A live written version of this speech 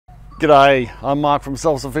G'day, I'm Mark from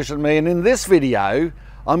Self Sufficient Me, and in this video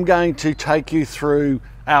I'm going to take you through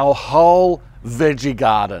our whole veggie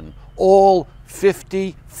garden, all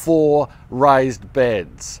 54 raised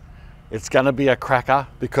beds. It's going to be a cracker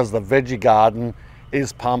because the veggie garden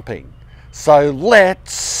is pumping. So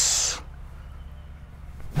let's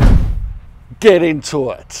get into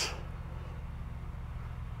it.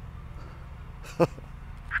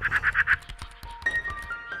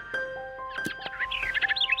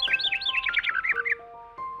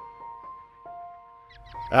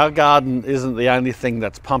 Our garden isn't the only thing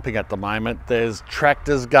that's pumping at the moment. There's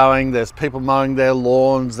tractors going, there's people mowing their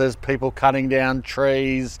lawns, there's people cutting down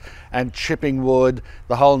trees and chipping wood.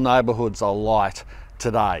 The whole neighbourhood's alight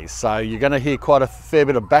today. So you're going to hear quite a fair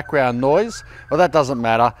bit of background noise, but that doesn't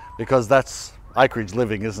matter because that's acreage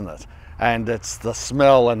living, isn't it? And it's the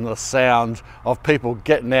smell and the sound of people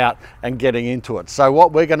getting out and getting into it. So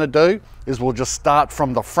what we're going to do is we'll just start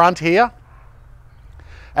from the front here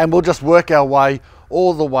and we'll just work our way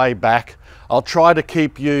all the way back. I'll try to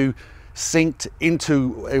keep you synced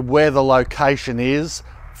into where the location is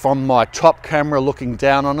from my top camera looking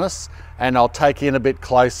down on us, and I'll take in a bit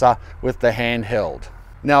closer with the handheld.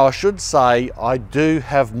 Now I should say I do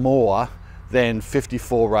have more than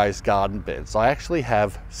 54 raised garden beds. I actually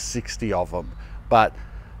have 60 of them, but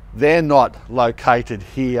they're not located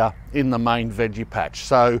here in the main veggie patch.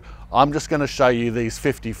 So I'm just going to show you these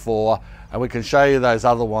 54 and we can show you those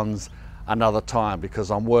other ones another time because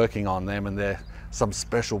I'm working on them and they're some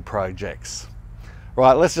special projects.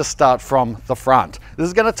 Right, let's just start from the front. This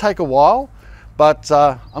is going to take a while, but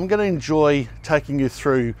I'm going to enjoy taking you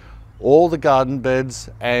through all the garden beds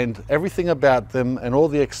and everything about them and all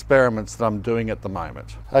the experiments that I'm doing at the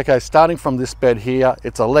moment. Okay, starting from this bed here,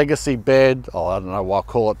 it's a legacy bed. Oh, I don't know why I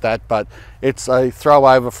call it that, but it's a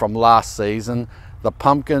throwover from last season. The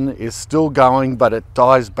pumpkin is still going, but it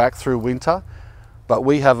dies back through winter. But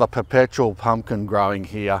we have a perpetual pumpkin growing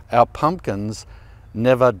here. Our pumpkins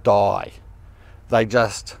never die. They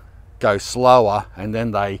just go slower and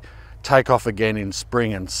then they take off again in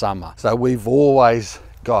spring and summer. So we've always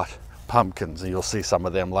got pumpkins, and you'll see some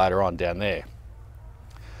of them later on down there.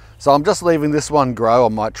 So I'm just leaving this one grow. I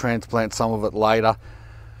might transplant some of it later.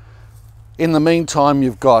 In the meantime,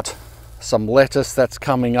 you've got some lettuce that's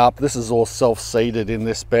coming up. This is all self-seeded in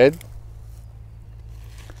this bed.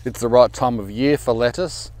 It's the right time of year for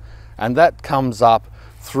lettuce, and that comes up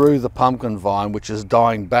through the pumpkin vine, which is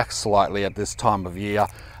dying back slightly at this time of year,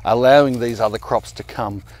 allowing these other crops to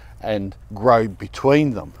come and grow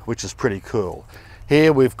between them, which is pretty cool.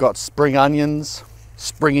 Here we've got spring onions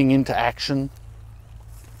springing into action.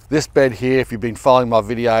 This bed here, if you've been following my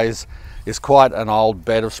videos, is quite an old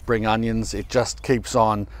bed of spring onions. It just keeps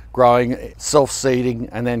on growing, self-seeding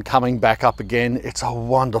and then coming back up again. It's a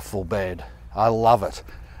wonderful bed. I love it.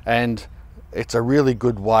 And it's a really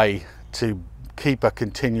good way to keep a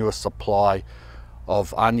continuous supply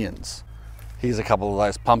of onions. Here's a couple of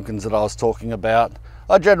those pumpkins that I was talking about.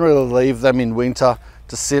 I generally leave them in winter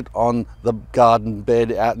to sit on the garden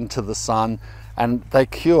bed out into the sun, and they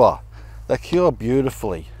cure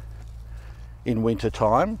beautifully in winter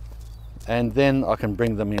time, and then I can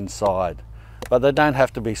bring them inside. But they don't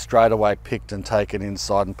have to be straight away picked and taken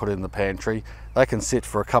inside and put in the pantry. They can sit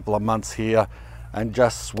for a couple of months here and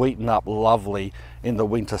just sweeten up lovely in the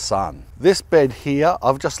winter sun. This bed here,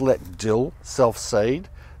 I've just let dill self-seed.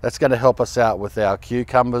 That's going to help us out with our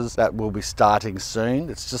cucumbers that will be starting soon.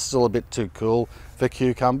 It's just still a bit too cool for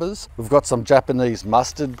cucumbers. We've got some Japanese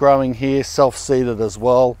mustard growing here, self-seeded as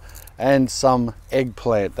well, and some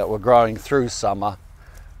eggplant that were growing through summer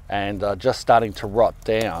and just starting to rot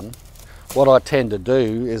down. What I tend to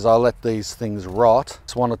do is I let these things rot.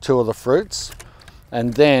 It's one or two of the fruits,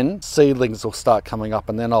 and then seedlings will start coming up,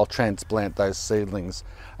 and then I'll transplant those seedlings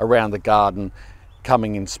around the garden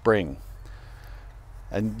coming in spring.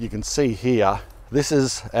 And you can see here, this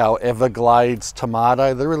is our Everglades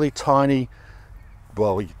tomato. They're really tiny,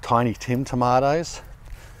 well, tiny Tim tomatoes,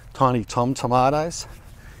 tiny Tom tomatoes.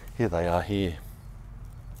 Here they are here.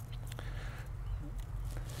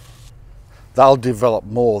 They'll develop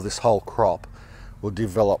more, this whole crop will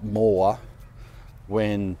develop more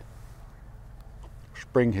when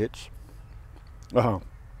spring hits. Oh,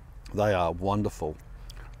 they are wonderful.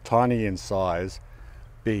 Tiny in size,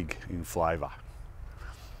 big in flavour.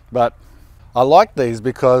 But I like these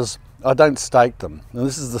because I don't stake them. And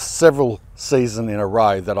this is the several season in a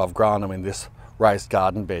row that I've grown them in this raised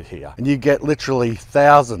garden bed here. And you get literally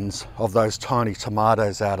thousands of those tiny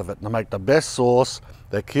tomatoes out of it. And they make the best sauce.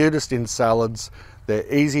 They're cutest in salads.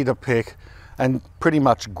 They're easy to pick and pretty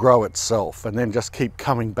much grow itself and then just keep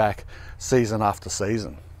coming back season after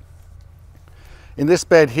season. In this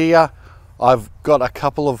bed here, I've got a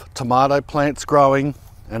couple of tomato plants growing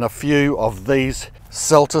and a few of these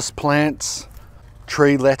celtus plants,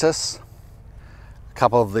 tree lettuce, a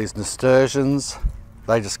couple of these nasturtiums.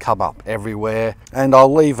 They just come up everywhere, and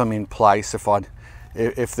I'll leave them in place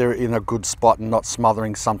if they're in a good spot and not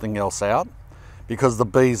smothering something else out, because the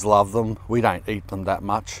bees love them. We don't eat them that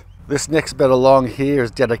much. This next bed along here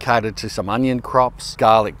is dedicated to some onion crops,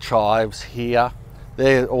 garlic chives here.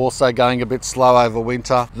 They're also going a bit slow over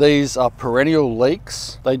winter. These are perennial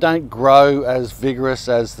leeks. They don't grow as vigorous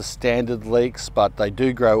as the standard leeks, but they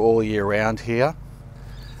do grow all year round here.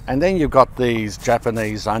 And then you've got these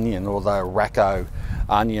Japanese onion, or the Rako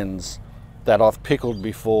onions, that I've pickled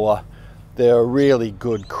before. They're a really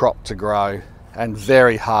good crop to grow and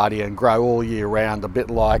very hardy and grow all year round, a bit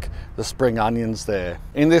like the spring onions there.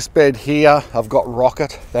 In this bed here, I've got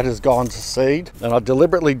rocket that has gone to seed, and I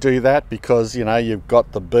deliberately do that because, you know, you've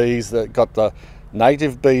got the bees that got the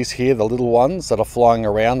native bees here, the little ones that are flying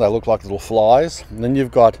around. They look like little flies. And then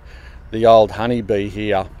you've got the old honeybee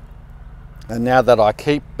here. And now that I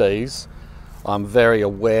keep bees, I'm very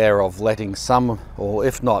aware of letting some, or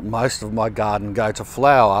if not most of my garden go to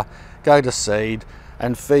flower, go to seed,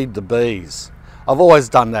 and feed the bees. I've always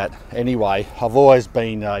done that anyway. I've always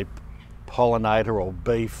been a pollinator or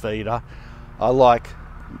bee feeder. I like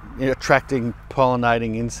attracting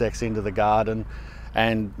pollinating insects into the garden,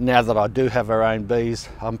 and now that I do have our own bees,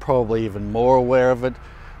 I'm probably even more aware of it,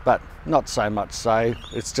 but not so much so.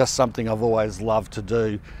 It's just something I've always loved to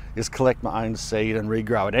do, is collect my own seed and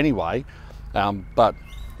regrow it anyway. But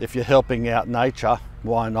if you're helping out nature,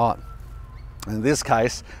 why not? In this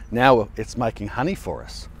case, now it's making honey for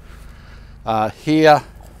us. Here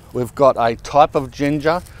we've got a type of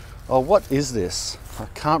ginger. Oh, what is this? I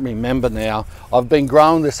can't remember now. I've been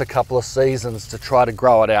growing this a couple of seasons to try to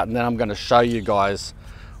grow it out, and then I'm going to show you guys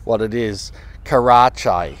what it is.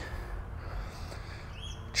 Karache.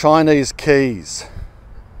 Chinese keys.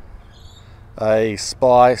 A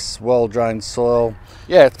spice, well-drained soil.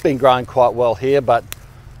 Yeah, it's been growing quite well here, but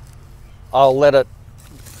I'll let it.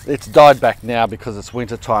 It's died back now because it's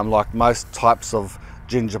winter time. Like most types of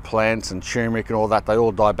ginger plants and turmeric and all that, they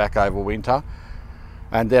all die back over winter.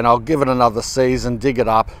 And then I'll give it another season, dig it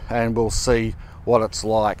up, and we'll see what it's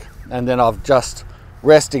like. And then I've just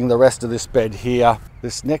resting the rest of this bed here.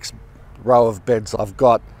 This next row of beds, I've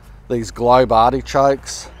got these globe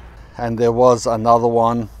artichokes, and there was another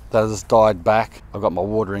one that has died back. I've got my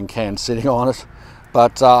watering can sitting on it,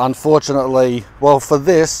 but unfortunately, well, for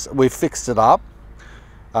this we fixed it up.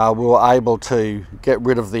 We were able to get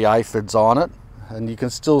rid of the aphids on it, and you can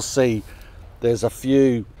still see there's a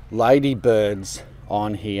few ladybirds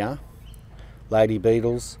on here, lady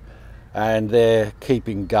beetles, and they're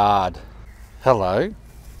keeping guard. Hello,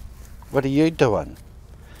 what are you doing?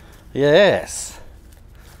 Yes,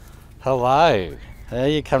 hello, how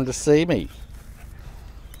you come to see me?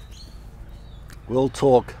 We'll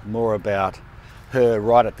talk more about her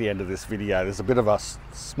right at the end of this video. There's a bit of a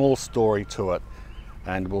small story to it,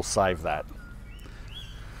 and we'll save that.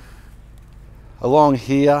 Along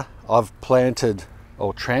here, I've planted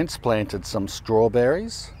or transplanted some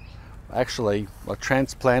strawberries. Actually, I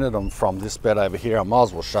transplanted them from this bed over here. I might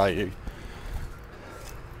as well show you.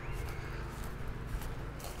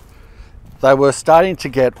 They were starting to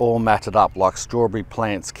get all matted up like strawberry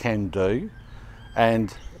plants can do,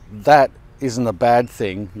 and that isn't a bad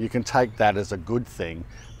thing. You can take that as a good thing,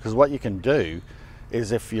 because what you can do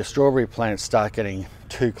is if your strawberry plants start getting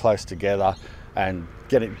too close together and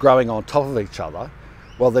growing on top of each other,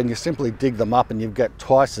 well, then you simply dig them up and you get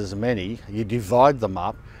twice as many. You divide them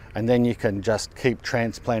up, and then you can just keep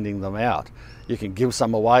transplanting them out. You can give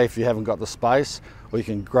some away if you haven't got the space, or you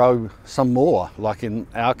can grow some more. Like in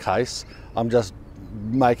our case, I'm just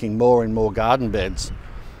making more and more garden beds.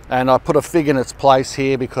 And I put a fig in its place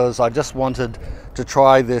here because I just wanted to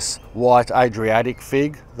try this white Adriatic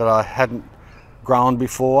fig that I hadn't grown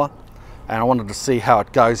before, and I wanted to see how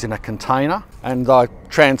it goes in a container. And I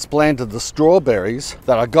transplanted the strawberries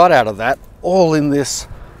that I got out of that all in this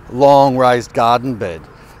long raised garden bed.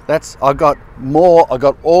 I got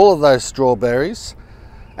all of those strawberries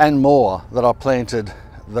and more that I planted,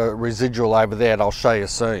 the residual over there, and I'll show you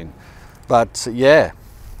soon. But yeah,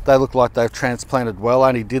 they look like they've transplanted well. I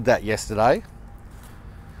only did that yesterday,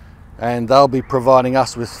 and they'll be providing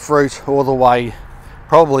us with fruit all the way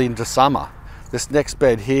probably into summer. This next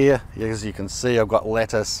bed here, as you can see, I've got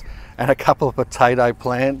lettuce and a couple of potato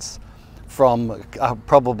plants from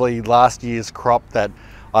probably last year's crop that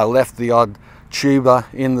I left the odd tuber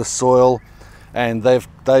in the soil, and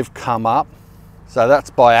they've come up. So that's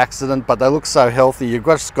by accident, but they look so healthy. You've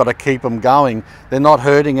just got to keep them going. They're not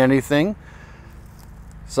hurting anything.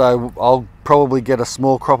 So I'll probably get a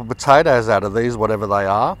small crop of potatoes out of these, whatever they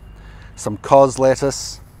are. Some cos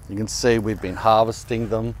lettuce. You can see we've been harvesting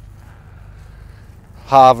them.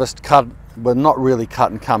 Harvest, cut, well, not really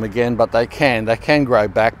cut and come again, but they can grow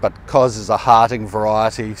back, but cos is a hearting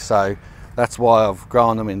variety, so that's why I've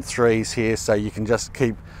grown them in threes here, so you can just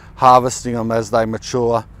keep harvesting them as they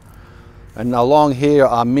mature. And along here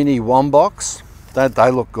are mini wombocks.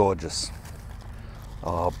 They look gorgeous.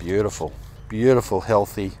 Oh, beautiful, beautiful,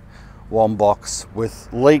 healthy wombocks with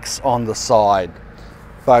leeks on the side,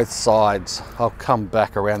 both sides. I'll come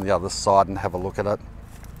back around the other side and have a look at it.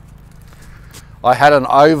 I had an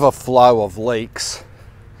overflow of leeks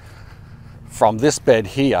from this bed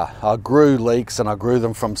here. I grew leeks and I grew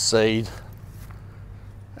them from seed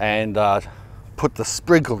and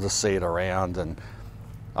sprinkled the seed around, and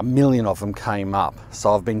a million of them came up.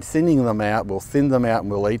 So I've been thinning them out. We'll thin them out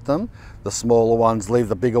and we'll eat them. The smaller ones, leave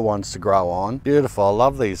the bigger ones to grow on. Beautiful. I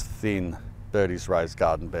love these thin Birdie's raised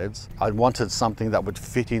garden beds. I wanted something that would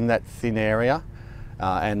fit in that thin area,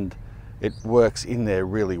 and it works in there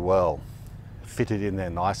really well. Fitted in there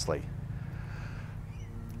nicely.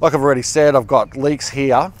 Like I've already said, I've got leeks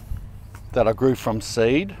here that I grew from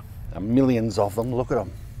seed, millions of them, look at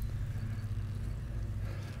them.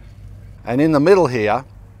 And in the middle here,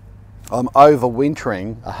 I'm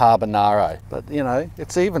overwintering a habanero, but you know,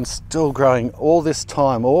 it's even still growing all this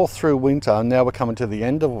time, all through winter, and now we're coming to the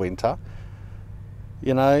end of winter.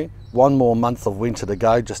 You know, one more month of winter to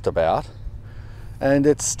go just about, and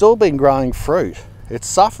it's still been growing fruit. It's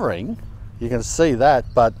suffering, you can see that,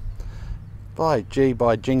 but by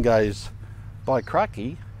jingoes, by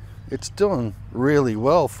cracky, it's doing really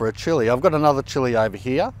well for a chili. I've got another chili over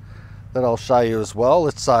here that I'll show you as well.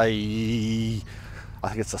 It's I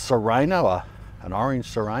think it's a Serrano, an orange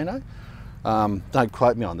Serrano. Don't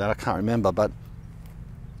quote me on that, I can't remember, but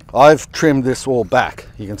I've trimmed this all back.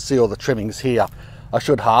 You can see all the trimmings here. I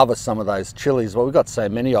should harvest some of those chilies, but we've got so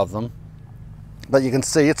many of them. But you can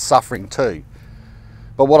see it's suffering too.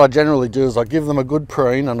 But what I generally do is I give them a good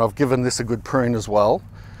prune, and I've given this a good prune as well.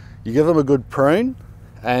 You give them a good prune,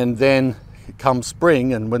 and then come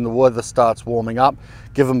spring, and when the weather starts warming up,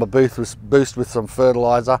 give them a boost with some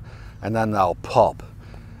fertilizer, and then they'll pop.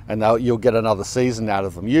 And you'll get another season out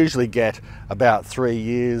of them. Usually get about 3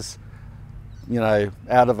 years, you know,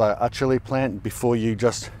 out of a chili plant before you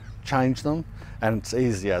just change them. And it's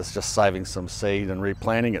easy as just saving some seed and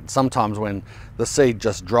replanting it. Sometimes when the seed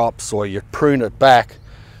just drops or you prune it back,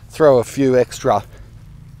 throw a few extra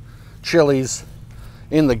chilies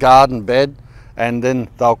in the garden bed, and then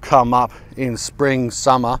they'll come up in spring,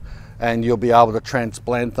 summer, and you'll be able to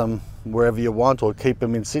transplant them wherever you want or keep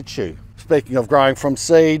them in situ. Speaking of growing from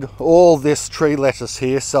seed, all this tree lettuce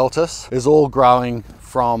here, Celtis, is all growing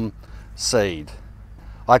from seed.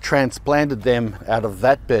 I transplanted them out of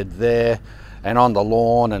that bed there and on the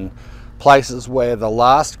lawn and places where the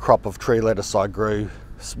last crop of tree lettuce I grew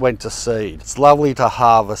went to seed. It's lovely to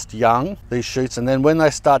harvest young, these shoots, and then when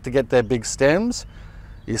they start to get their big stems,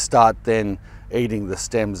 you start then eating the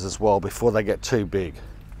stems as well before they get too big.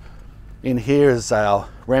 In here is our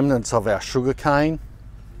remnants of our sugar cane.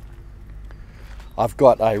 I've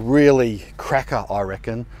got a really cracker, I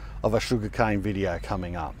reckon, of a sugar cane video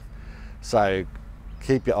coming up. So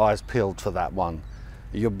keep your eyes peeled for that one.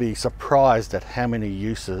 You'll be surprised at how many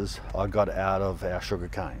uses I got out of our sugar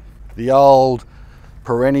cane. The old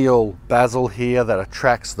perennial basil here that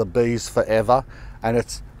attracts the bees forever, and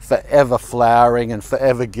it's forever flowering and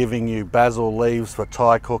forever giving you basil leaves for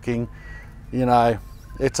Thai cooking. You know,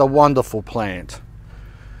 it's a wonderful plant.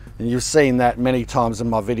 And you've seen that many times in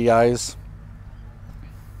my videos.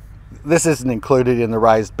 This isn't included in the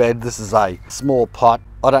raised bed. This is a small pot.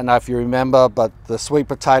 I don't know if you remember, but the sweet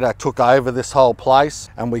potato took over this whole place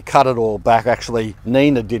and we cut it all back. Actually,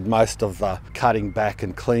 Nina did most of the cutting back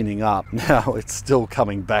and cleaning up. Now it's still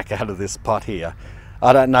coming back out of this pot here.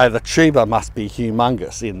 I don't know, the tuber must be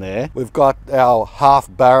humongous in there. We've got our half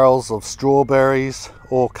barrels of strawberries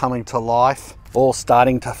all coming to life, all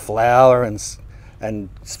starting to flower and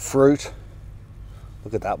fruit.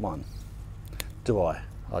 Look at that one. Well,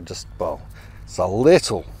 it's a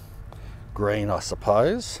little green, I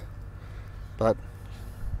suppose, but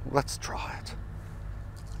let's try it.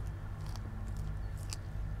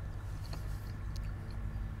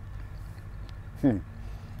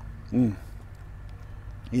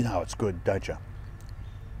 You know it's good, don't you?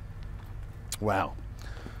 Wow.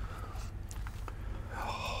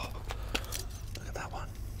 Oh, look at that one.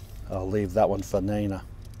 I'll leave that one for Nina.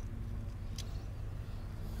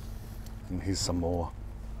 And here's some more.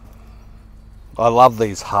 I love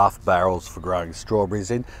these half barrels for growing strawberries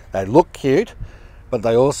in. They look cute, but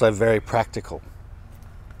they're also very practical.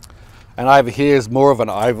 And over here is more of an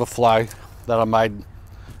overflow that I made,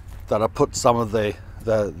 that I put some of the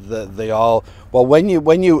oil. Well, when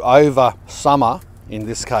you over summer, in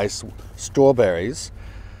this case strawberries,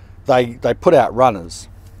 they put out runners,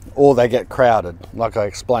 or they get crowded, like I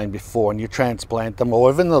explained before, and you transplant them,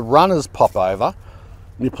 or even the runners pop over,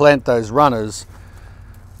 you plant those runners,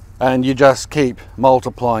 and you just keep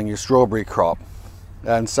multiplying your strawberry crop.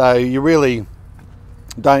 And so you really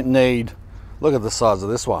don't need, look at the size of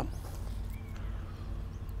this one.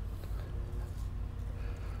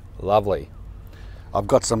 Lovely. I've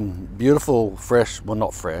got some beautiful fresh, well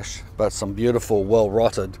not fresh, but some beautiful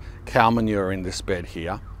well-rotted cow manure in this bed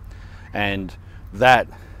here, and that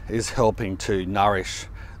is helping to nourish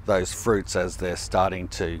those fruits as they're starting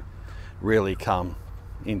to really come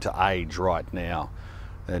into age right now.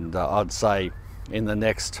 And I'd say in the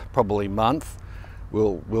next probably month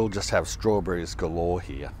we'll just have strawberries galore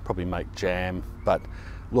here, probably make jam. But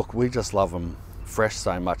look, we just love them fresh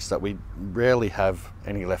so much that we rarely have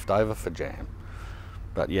any left over for jam.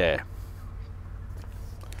 But yeah,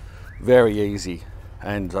 very easy.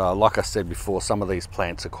 And like I said before, some of these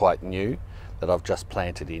plants are quite new that I've just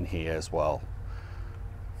planted in here as well.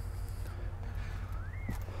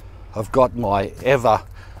 I've got my ever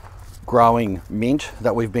growing mint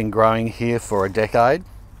that we've been growing here for a decade.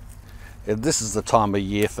 This is the time of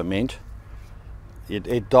year for mint.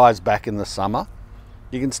 It dies back in the summer.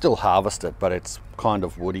 You can still harvest it, but it's kind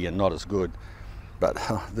of woody and not as good. But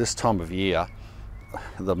this time of year,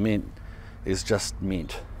 the mint is just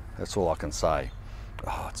mint. That's all I can say.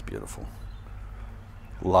 Oh, it's beautiful.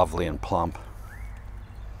 Lovely and plump.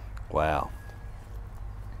 Wow.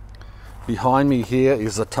 Behind me here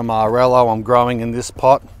is a tamarello I'm growing in this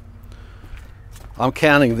pot. I'm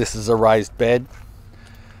counting this as a raised bed.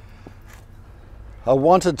 I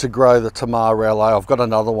wanted to grow the tamarello. I've got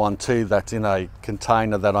another one too that's in a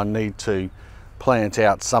container that I need to plant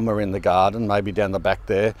out somewhere in the garden, maybe down the back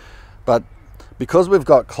there. But because we've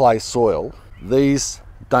got clay soil, these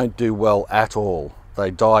don't do well at all.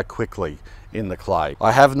 They die quickly in the clay.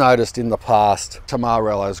 I have noticed in the past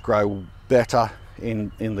tamarellos grow better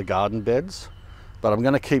in the garden beds, but I'm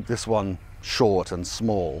going to keep this one short and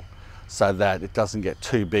small so that it doesn't get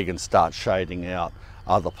too big and start shading out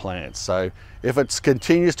other plants. So if it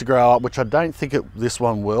continues to grow up, which I don't think this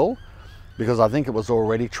one will, because I think it was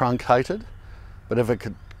already truncated, but if it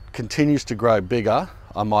continues to grow bigger,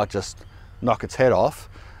 I might just knock its head off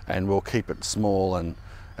and we'll keep it small and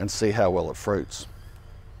see how well it fruits.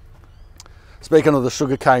 Speaking of the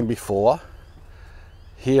sugarcane before,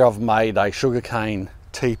 here I've made a sugarcane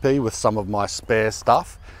teepee with some of my spare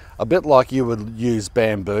stuff, a bit like you would use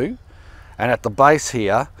bamboo. And at the base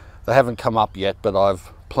here, they haven't come up yet, but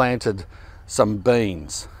I've planted some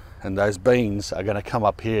beans, and those beans are going to come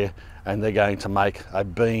up here and they're going to make a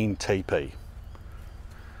bean teepee.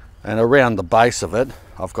 And around the base of it,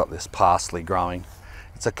 I've got this parsley growing.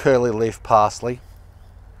 It's a curly leaf parsley.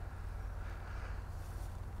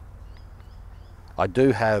 I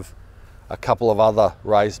do have a couple of other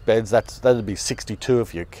raised beds. That'd be 62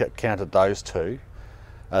 if you counted those two,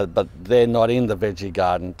 but they're not in the veggie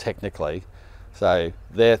garden technically. So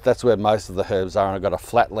that's where most of the herbs are, and I've got a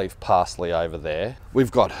flat leaf parsley over there.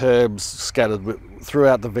 We've got herbs scattered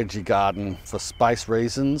throughout the veggie garden for space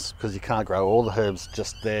reasons, because you can't grow all the herbs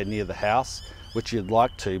just there near the house, which you'd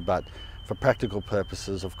like to, but for practical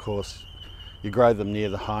purposes, of course, you grow them near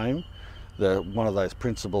the home. One of those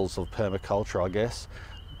principles of permaculture, I guess.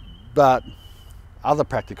 But other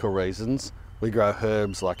practical reasons, we grow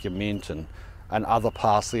herbs like your mint and other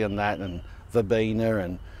parsley and that, and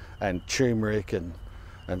verbena and turmeric and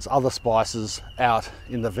other spices out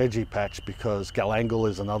in the veggie patch, because galangal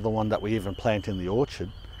is another one that we even plant in the orchard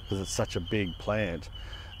because it's such a big plant.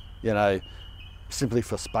 You know, simply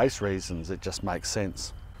for space reasons, it just makes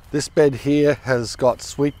sense. This bed here has got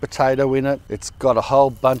sweet potato in it. It's got a whole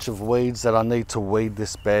bunch of weeds that I need to weed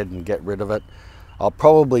this bed and get rid of it. I'll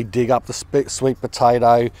probably dig up the sweet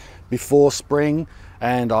potato before spring,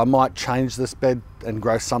 and I might change this bed and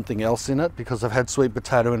grow something else in it, because I've had sweet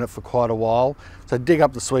potato in it for quite a while. So dig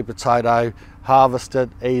up the sweet potato, harvest it,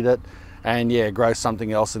 eat it, and yeah, grow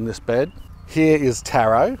something else in this bed. Here is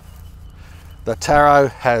taro. The taro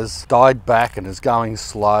has died back and is going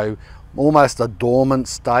slow, almost a dormant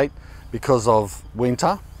state because of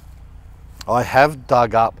winter. I have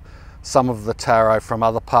dug up some of the taro from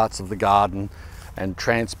other parts of the garden and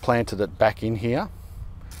transplanted it back in here.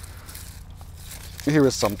 Here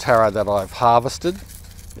is some taro that I've harvested.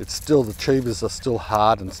 It's still, the tubers are still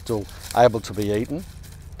hard and still able to be eaten,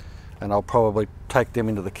 and I'll probably take them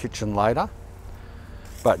into the kitchen later.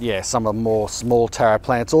 But yeah, some of the more small taro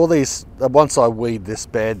plants. All these, once I weed this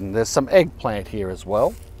bed, and there's some eggplant here as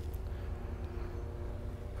well.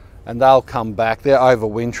 And they'll come back, they're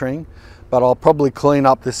overwintering. But I'll probably clean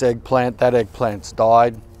up this eggplant. That eggplant's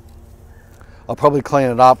died. I'll probably clean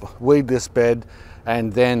it up, weed this bed,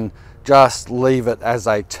 and then just leave it as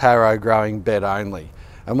a taro growing bed only.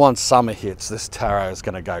 And once summer hits, this taro is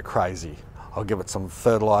going to go crazy. I'll give it some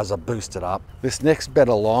fertilizer, boost it up. This next bed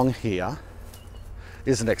along here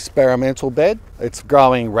is an experimental bed. It's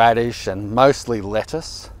growing radish and mostly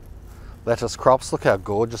lettuce crops. Look how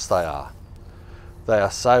gorgeous they are. They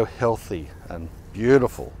are so healthy and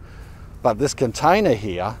beautiful. But this container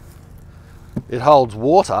here, it holds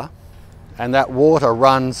water, and that water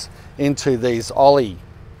runs into these ollie.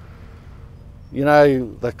 You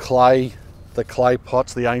know, the clay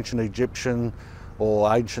pots, the ancient Egyptian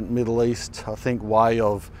or ancient Middle East, I think, way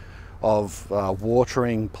of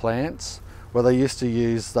watering plants, where they used to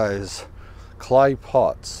use those clay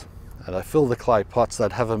pots. And they fill the clay pots,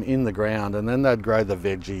 they'd have them in the ground, and then they'd grow the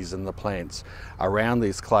veggies and the plants around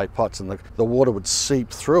these clay pots, and the water would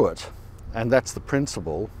seep through it. And that's the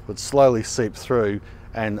principle, would slowly seep through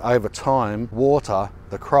and over time water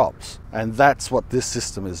the crops. And that's what this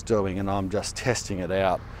system is doing, and I'm just testing it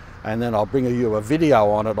out. And then I'll bring you a video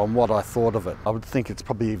on it on what I thought of it. I would think it's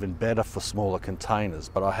probably even better for smaller containers,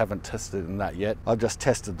 but I haven't tested in that yet. I've just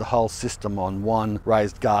tested the whole system on one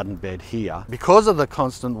raised garden bed here. Because of the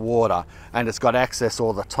constant water, and it's got access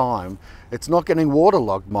all the time, it's not getting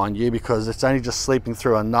waterlogged, mind you, because it's only just sleeping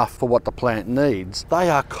through enough for what the plant needs.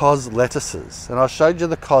 They are cos lettuces, and I showed you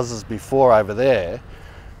the coses before over there.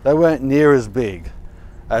 They weren't near as big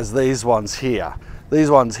as these ones here.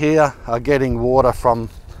 These ones here are getting water from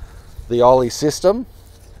the ollie system.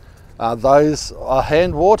 Those are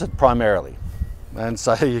hand watered primarily, and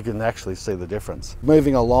so you can actually see the difference.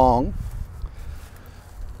 Moving along,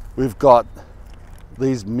 we've got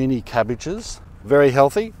these mini cabbages, very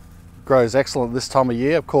healthy, grows excellent this time of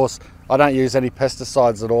year. Of course, I don't use any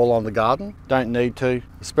pesticides at all on the garden, don't need to,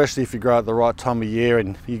 especially if you grow at the right time of year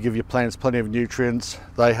and you give your plants plenty of nutrients.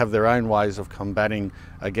 They have their own ways of combating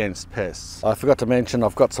against pests. I forgot to mention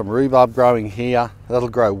I've got some rhubarb growing here. That'll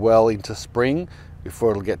grow well into spring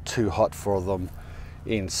before it'll get too hot for them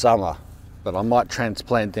in summer. But I might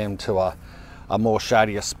transplant them to a more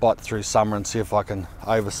shadier spot through summer and see if I can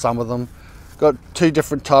over some of them. Got two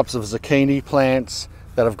different types of zucchini plants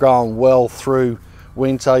that have grown well through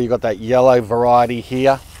winter. You've got that yellow variety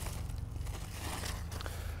here,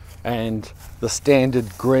 and the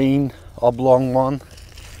standard green oblong one.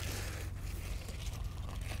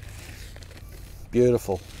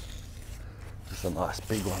 Beautiful. There's a nice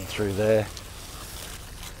big one through there.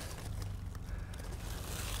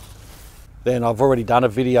 Then I've already done a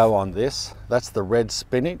video on this. That's the red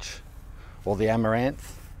spinach, or the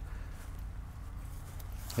amaranth.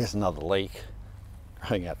 Here's another leek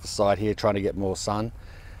growing out the side here, trying to get more sun.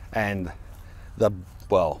 And the,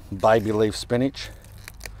 well, baby leaf spinach.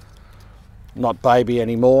 Not baby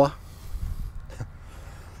anymore.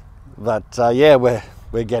 But yeah,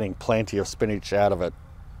 we're getting plenty of spinach out of it.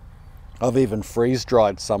 I've even freeze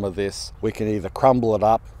dried some of this. We can either crumble it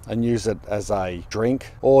up and use it as a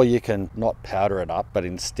drink, or you can not powder it up, but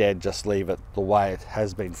instead just leave it the way it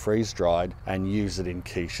has been freeze dried and use it in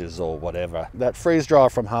quiches or whatever. That freeze dryer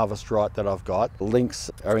from Harvest Right that I've got,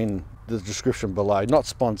 links are in the description below. Not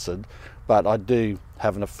sponsored, but I do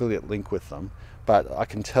have an affiliate link with them. But I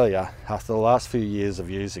can tell you, after the last few years of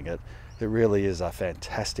using it, it really is a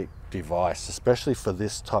fantastic device, especially for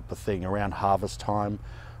this type of thing around harvest time,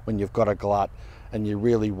 when you've got a glut and you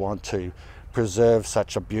really want to preserve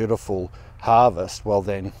such a beautiful harvest. Well,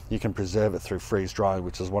 then you can preserve it through freeze drying,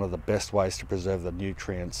 which is one of the best ways to preserve the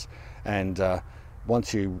nutrients. And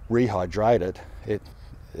once you rehydrate it,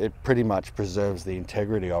 it pretty much preserves the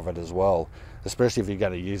integrity of it as well, especially if you're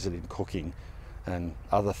going to use it in cooking and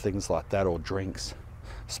other things like that, or drinks,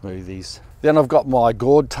 smoothies. Then I've got my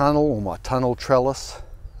gourd tunnel, or my tunnel trellis.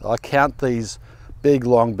 I count these big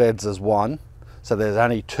long beds as one, so there's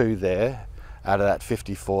only two there out of that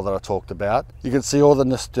 54 that I talked about. You can see all the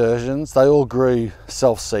nasturtiums, they all grew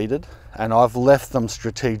self-seeded, and I've left them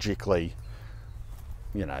strategically,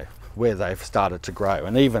 you know, where they've started to grow.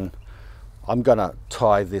 And even I'm gonna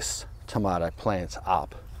tie this tomato plants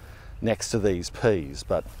up next to these peas,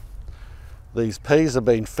 but these peas have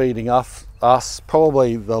been feeding us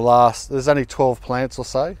probably the last, there's only 12 plants or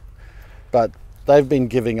so, but they've been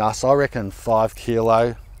giving us, I reckon, 5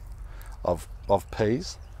 kilo of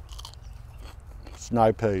peas.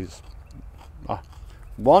 Snow peas. Oh,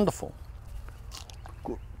 wonderful.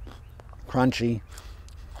 Crunchy,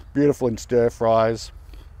 beautiful in stir fries.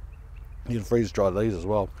 You can freeze dry these as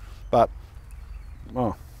well. But,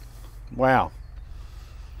 oh, wow.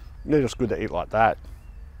 They're just good to eat like that.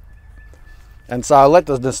 And so I let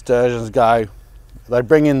the nasturtiums go. They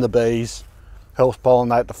bring in the bees, helps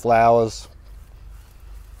pollinate the flowers.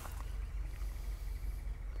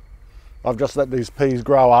 I've just let these peas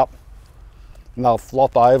grow up and they'll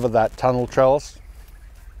flop over that tunnel trellis.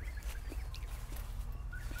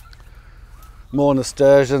 More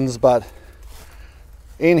nasturtiums, but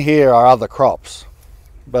in here are other crops.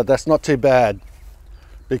 But that's not too bad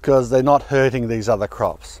because they're not hurting these other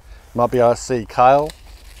crops. Might be able to see kale.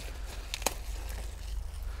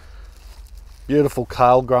 Beautiful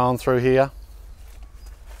kale growing through here.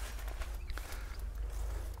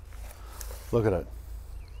 Look at it.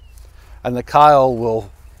 And the kale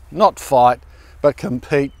will not fight, but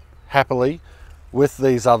compete happily with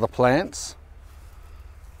these other plants.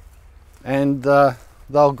 And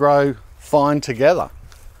they'll grow fine together.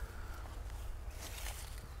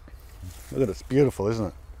 Look at it, it's beautiful, isn't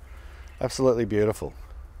it? Absolutely beautiful.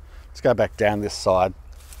 Let's go back down this side.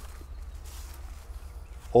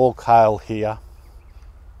 All kale here,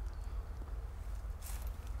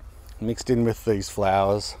 mixed in with these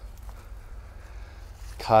flowers.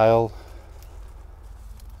 Kale.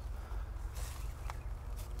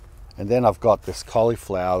 And then I've got this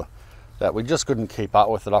cauliflower that we just couldn't keep up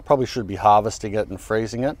with it. I probably should be harvesting it and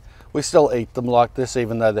freezing it. We still eat them like this,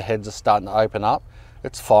 even though the heads are starting to open up.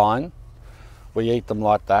 It's fine. We eat them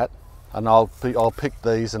like that. And I'll pick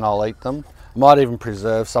these and I'll eat them. I might even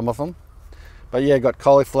preserve some of them. But yeah, got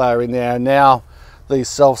cauliflower in there. And now these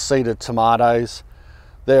self-seeded tomatoes,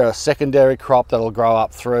 they're a secondary crop that'll grow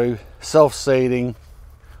up through. Self-seeding,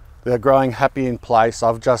 they're growing happy in place.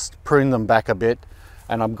 I've just pruned them back a bit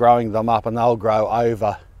and I'm growing them up and they'll grow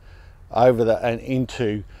over and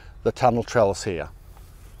into the tunnel trellis here.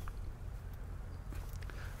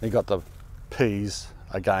 You got the peas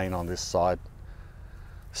again on this side.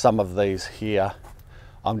 Some of these here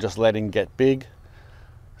I'm just letting get big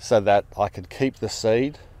so that I can keep the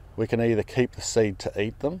seed. We can either keep the seed to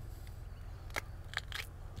eat them,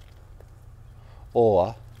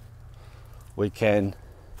 or we can,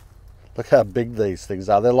 look how big these things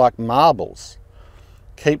are. They're like marbles.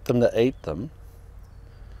 Keep them to eat them,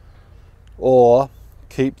 or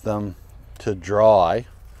keep them to dry,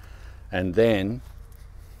 and then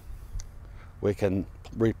we can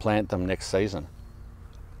replant them next season.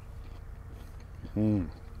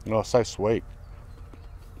 Oh, so sweet.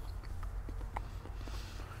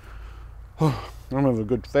 I'm gonna have a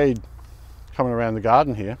good feed coming around the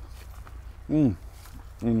garden here.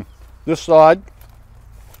 This side,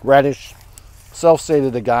 radish,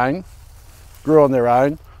 self-seeded again, grew on their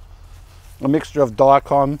own. A mixture of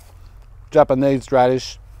daikon, Japanese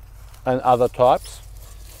radish, and other types.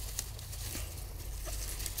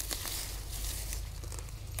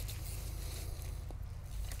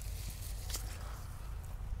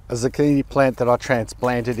 A zucchini plant that I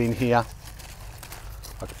transplanted in here.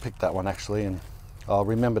 I could pick that one actually, and I'll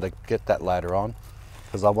remember to get that later on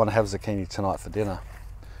because I want to have zucchini tonight for dinner.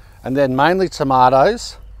 And then mainly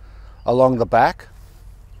tomatoes along the back.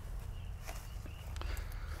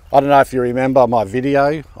 I don't know if you remember my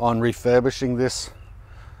video on refurbishing this.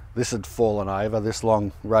 This had fallen over, this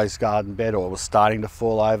long raised garden bed, or it was starting to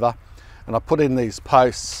fall over. And I put in these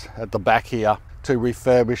posts at the back here to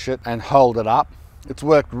refurbish it and hold it up. It's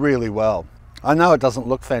worked really well. I know it doesn't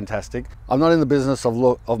look fantastic. I'm not in the business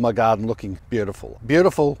of my garden looking beautiful.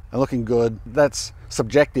 Beautiful and looking good, that's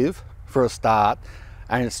subjective for a start,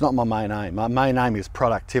 and it's not my main aim. My main aim is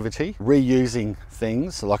productivity, reusing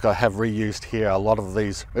things like I have reused here. A lot of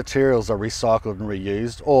these materials are recycled and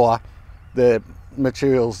reused, or they're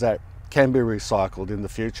materials that can be recycled in the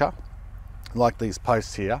future, like these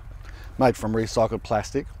posts here, made from recycled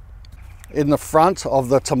plastic. In the front of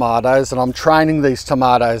the tomatoes, and I'm training these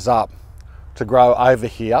tomatoes up to grow over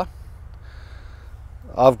here,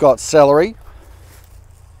 I've got celery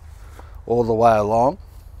all the way along.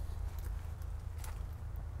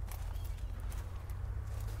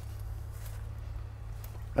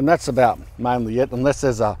 And that's about mainly it, unless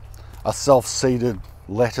there's a self-seeded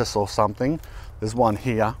lettuce or something. There's one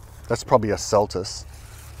here, that's probably a Celtus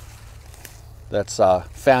that's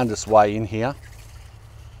found its way in here.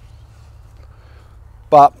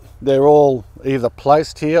 But they're all either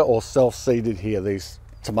placed here or self-seeded here, these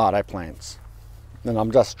tomato plants. And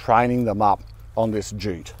I'm just training them up on this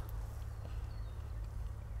jute.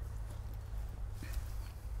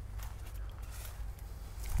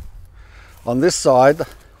 On this side,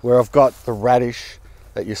 where I've got the radish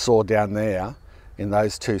that you saw down there in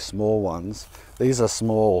those two small ones, these are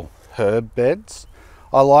small herb beds.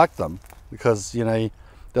 I like them because, you know,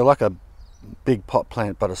 they're like a big pot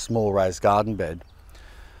plant but a small raised garden bed.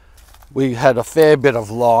 We had a fair bit of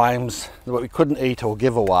limes that we couldn't eat or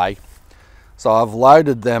give away, so I've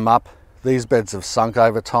loaded them up. These beds have sunk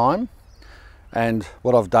over time, and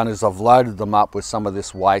what I've done is I've loaded them up with some of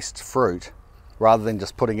this waste fruit rather than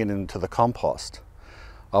just putting it into the compost.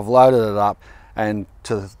 I've loaded it up and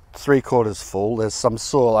to 3/4 full. There's some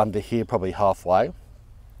soil under here, probably halfway,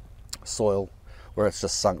 soil where it's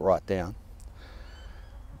just sunk right down.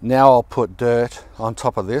 Now I'll put dirt on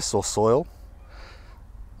top of this, or soil,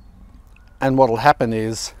 and what will happen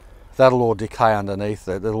is that'll all decay underneath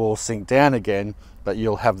it. It'll all sink down again, but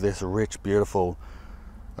you'll have this rich, beautiful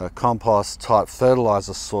compost type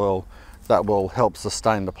fertilizer soil that will help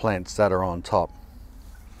sustain the plants that are on top.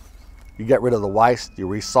 You get rid of the waste, you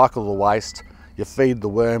recycle the waste, you feed the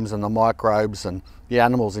worms and the microbes and the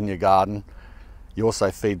animals in your garden. You also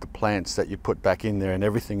feed the plants that you put back in there, and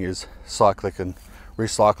everything is cyclic and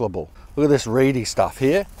recyclable. Look at this reedy stuff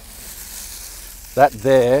here. That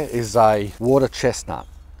there is a water chestnut.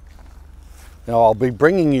 Now I'll be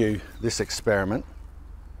bringing you this experiment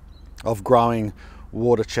of growing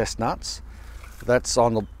water chestnuts. That's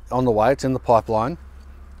on the way, it's in the pipeline,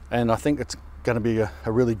 and I think it's going to be a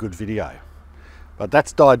really good video. But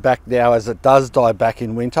that's died back now, as it does die back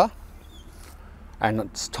in winter, and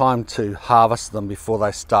it's time to harvest them before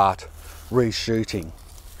they start reshooting.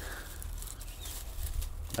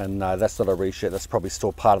 And no, that's not a reshoot, that's probably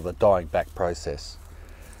still part of the dying back process.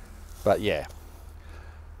 But yeah,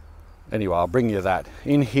 anyway, I'll bring you that.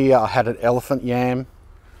 In here I had an elephant yam.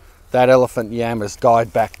 That elephant yam has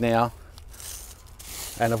died back now,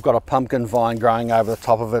 and I've got a pumpkin vine growing over the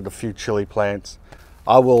top of it, a few chili plants.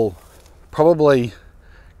 I will probably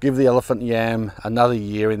give the elephant yam another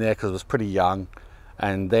year in there because it was pretty young,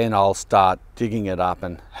 and then I'll start digging it up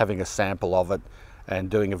and having a sample of it and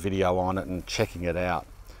doing a video on it and checking it out.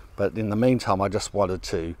 But in the meantime, I just wanted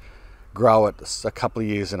to grow it a couple of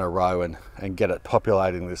years in a row and get it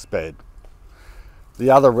populating this bed.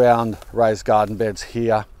 The other round raised garden beds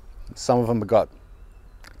here, some of them have got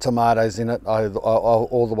tomatoes in it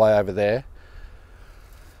all the way over there,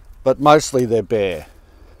 but mostly they're bare.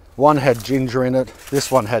 One had ginger in it,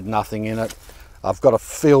 this one had nothing in it. I've got to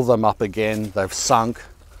fill them up again, they've sunk.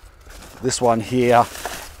 This one here,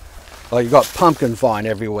 well, you've got pumpkin vine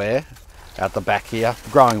everywhere out the back here,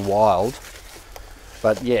 growing wild.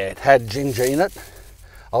 But yeah, it had ginger in it.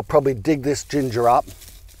 I'll probably dig this ginger up.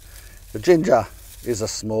 The ginger is a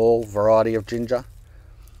small variety of ginger.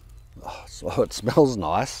 Oh, so it smells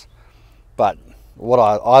nice, but what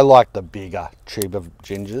I like the bigger tube of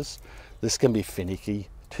gingers. This can be finicky,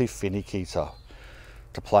 too finicky to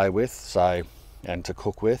play with, so, and to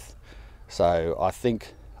cook with. So I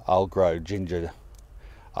think I'll grow ginger,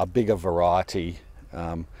 a bigger variety,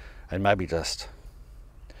 and maybe just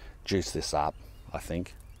juice this up. I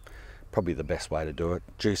think probably the best way to do it.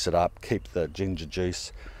 Juice it up, keep the ginger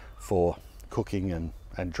juice for cooking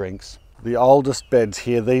and drinks. The oldest beds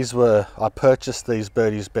here, I purchased these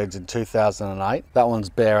birdies beds in 2008. That one's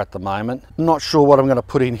bare at the moment. I'm not sure what I'm going to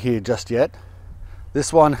put in here just yet.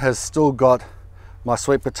 This one has still got my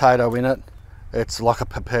sweet potato in it. It's like a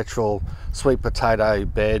perpetual sweet potato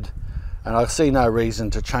bed, and I see no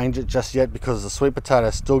reason to change it just yet because the sweet potato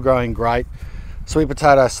is still growing great. Sweet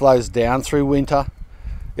potato slows down through winter,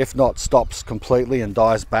 if not stops completely and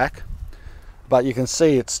dies back, but you can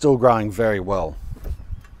see it's still growing very well.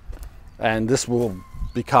 And this will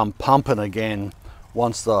become pumping again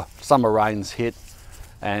once the summer rains hit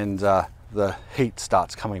and the heat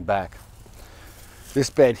starts coming back.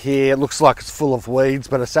 This bed here looks like it's full of weeds,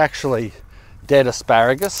 but it's actually dead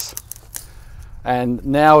asparagus. And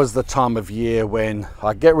now is the time of year when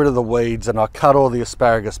I get rid of the weeds and I cut all the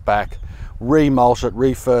asparagus back, re-mulch it,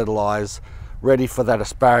 re-fertilise, ready for that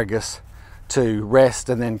asparagus to rest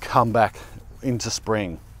and then come back into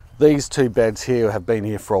spring. These two beds here have been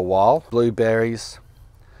here for a while, blueberries,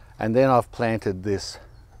 and then I've planted this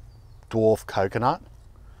dwarf coconut,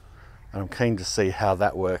 and I'm keen to see how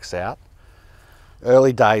that works out.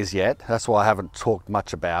 Early days yet, that's why I haven't talked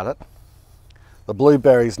much about it. The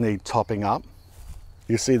blueberries need topping up.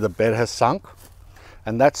 You see the bed has sunk,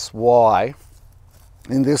 and that's why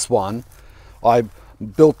in this one I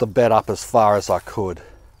built the bed up as far as I could,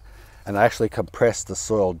 and I actually compressed the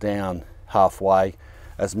soil down halfway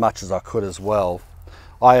as much as I could as well.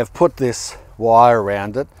 I have put this wire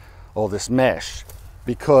around it, or this mesh,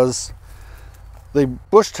 because the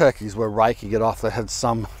bush turkeys were raking it off. They had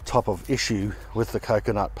some type of issue with the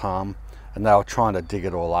coconut palm and they were trying to dig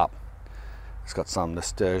it all up. It's got some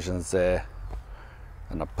nasturtiums there,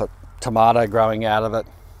 and I put tomato growing out of it.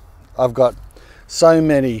 I've got so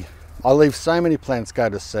many, I leave so many plants go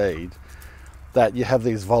to seed that you have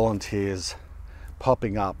these volunteers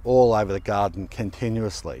popping up all over the garden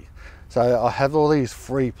continuously. So I have all these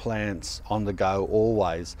free plants on the go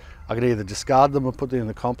always. I can either discard them and put them in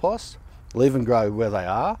the compost, leave them grow where they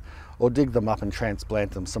are, or dig them up and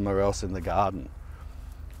transplant them somewhere else in the garden.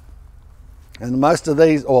 And most of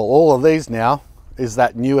these, or all of these now, is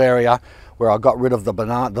that new area where I got rid of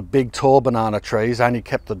the big tall banana trees, only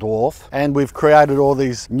kept the dwarf. And we've created all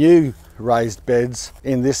these new raised beds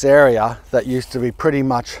in this area that used to be pretty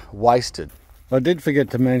much wasted. I did forget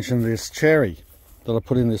to mention this cherry that I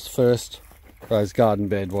put in this first raised garden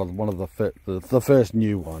bed, well, one of the first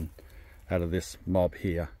new one out of this mob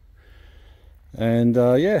here. And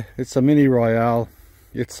yeah, it's a mini royale.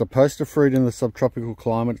 It's supposed to fruit in the subtropical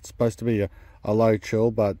climate. It's supposed to be a low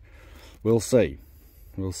chill, but we'll see.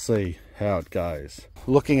 We'll see how it goes.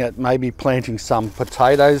 Looking at maybe planting some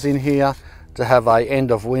potatoes in here to have a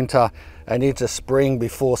end of winter and into spring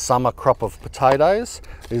before summer crop of potatoes.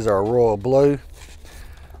 These are a royal blue.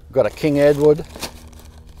 Got a King Edward.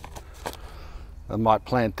 I might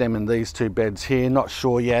plant them in these two beds here, not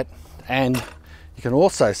sure yet. And you can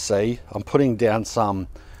also see I'm putting down some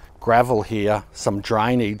gravel here, some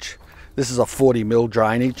drainage. This is a 40 mil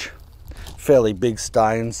drainage, fairly big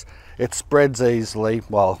stones. It spreads easily.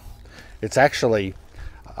 Well, it's actually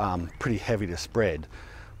pretty heavy to spread.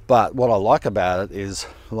 But what I like about it is,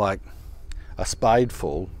 like, a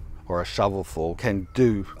spadeful or a shovelful can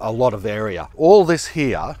do a lot of area. All this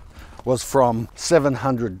here was from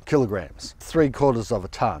 700 kilograms, 3/4 of a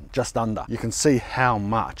ton, just under. You can see how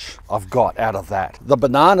much I've got out of that. The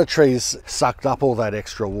banana trees sucked up all that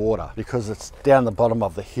extra water because it's down the bottom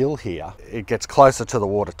of the hill here. It gets closer to the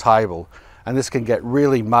water table, and this can get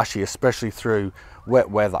really mushy, especially through wet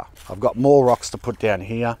weather. I've got more rocks to put down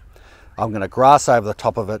here. I'm going to grass over the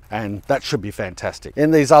top of it, and that should be fantastic.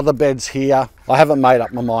 In these other beds here, I haven't made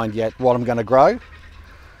up my mind yet what I'm going to grow.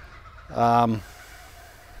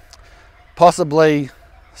 Possibly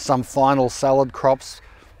some final salad crops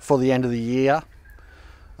for the end of the year.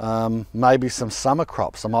 Maybe some summer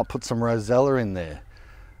crops. I might put some rosella in there.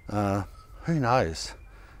 Who knows?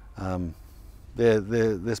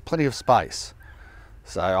 There's plenty of space.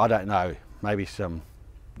 So I don't know. Maybe some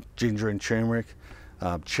ginger and turmeric,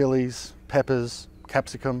 chilies, peppers,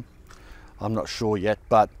 capsicum. I'm not sure yet,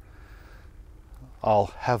 but I'll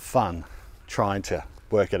have fun trying to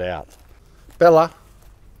work it out. Bella.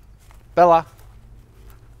 Bella,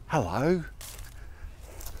 hello.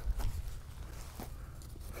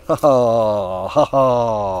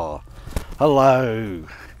 Oh, hello.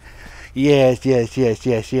 Yes, yes, yes,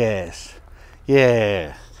 yes, yes.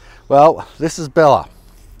 Yeah. Well, this is Bella.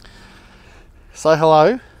 Say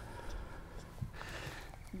hello.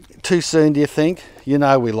 Too soon, do you think? You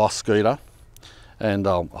know we lost Scooter, and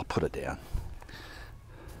I'll put it down.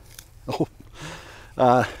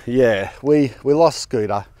 Oh, yeah, we lost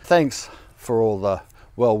Scooter. Thanks for all the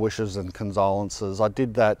well wishes and condolences. I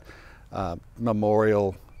did that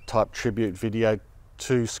memorial type tribute video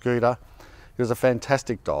to Scooter. He was a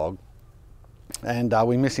fantastic dog, and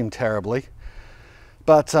we miss him terribly.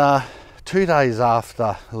 But 2 days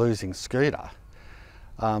after losing Scooter,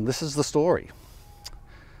 this is the story.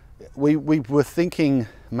 We were thinking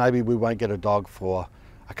maybe we won't get a dog for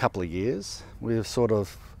a couple of years. We sort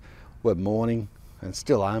of were mourning, and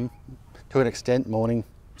still am to an extent, mourning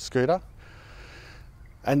Scooter.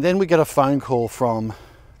 And then we get a phone call from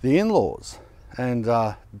the in-laws, and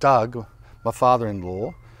Doug, my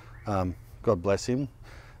father-in-law, God bless him,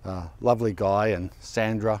 lovely guy, and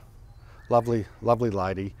Sandra, lovely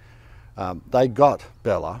lady, they got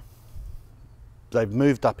Bella. They've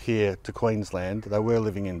moved up here to Queensland. They were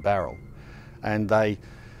living in Barrel, and they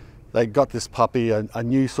got this puppy, a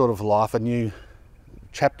new sort of life, a new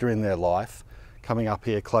chapter in their life, coming up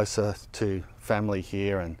here closer to family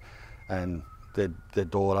here and their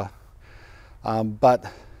daughter.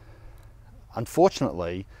 But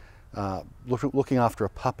unfortunately, looking after a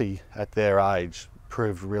puppy at their age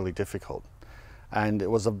proved really difficult. And it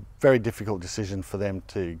was a very difficult decision for them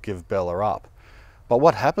to give Bella up. But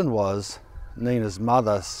what happened was, Nina's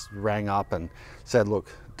mother rang up and said, look,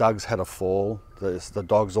 Doug's had a fall. The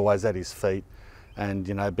dog's always at his feet. And,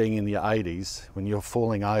 you know, being in your 80s, when you're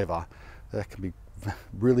falling over, that can be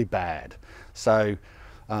really bad. So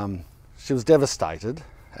she was devastated,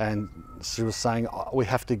 and she was saying, oh, we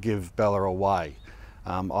have to give Bella away.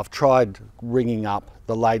 I've tried ringing up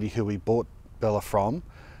the lady who we bought Bella from,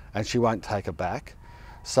 and she won't take her back.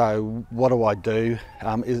 So what do I do?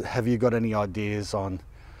 Have you got any ideas on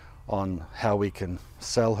how we can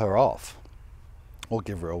sell her off or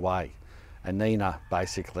give her away? And Nina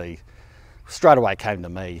basically straight away came to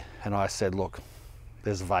me, and I said, look,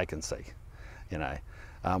 there's a vacancy. you know.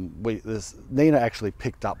 Nina actually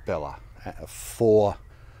picked up Bella for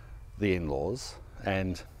the in-laws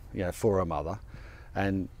and, you know, for her mother,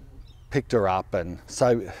 and picked her up, and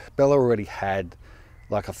so Bella already had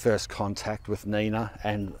like a first contact with Nina,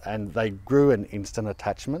 and they grew an instant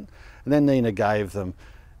attachment. And then Nina gave them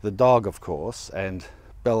the dog, of course, and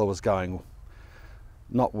Bella was going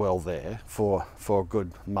not well there for a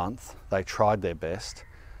good month. They tried their best,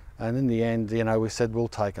 and in the end, you know, we said we'll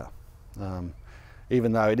take her,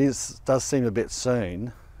 even though it does seem a bit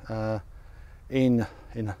soon. In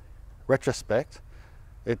retrospect,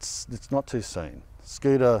 it's not too soon.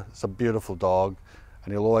 Scooter is a beautiful dog,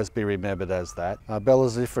 and he'll always be remembered as that.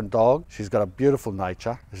 Bella's a different dog. She's got a beautiful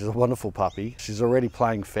nature. She's a wonderful puppy. She's already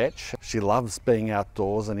playing fetch. She loves being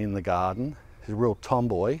outdoors and in the garden. She's a real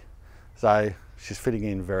tomboy, so she's fitting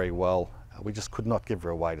in very well. We just could not give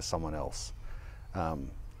her away to someone else.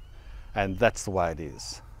 And that's the way it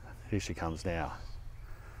is. Here she comes now.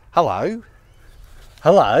 Hello.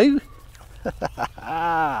 Hello.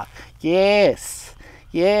 Yes,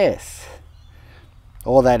 yes.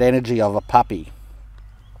 All that energy of a puppy.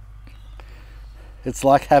 It's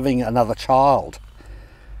like having another child.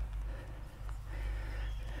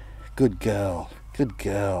 Good girl, good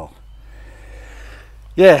girl.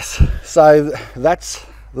 Yes, so that's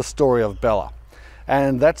the story of Bella.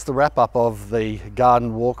 And that's the wrap up of the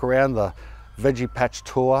garden walk around, the veggie patch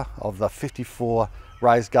tour of the 54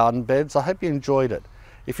 raised garden beds. I hope you enjoyed it.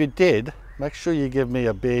 If you did, make sure you give me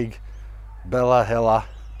a big Bella Hella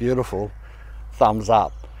beautiful thumbs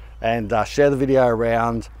up, and share the video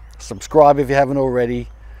around. Subscribe if you haven't already.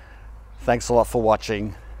 Thanks a lot for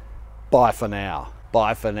watching. Bye for now.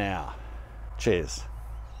 Bye for now. Cheers.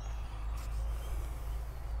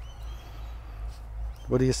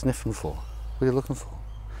 What are you sniffing for? What are you looking for?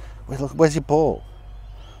 Where's your ball?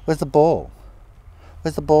 Where's the ball?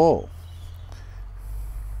 Where's the ball?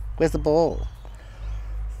 Where's the ball?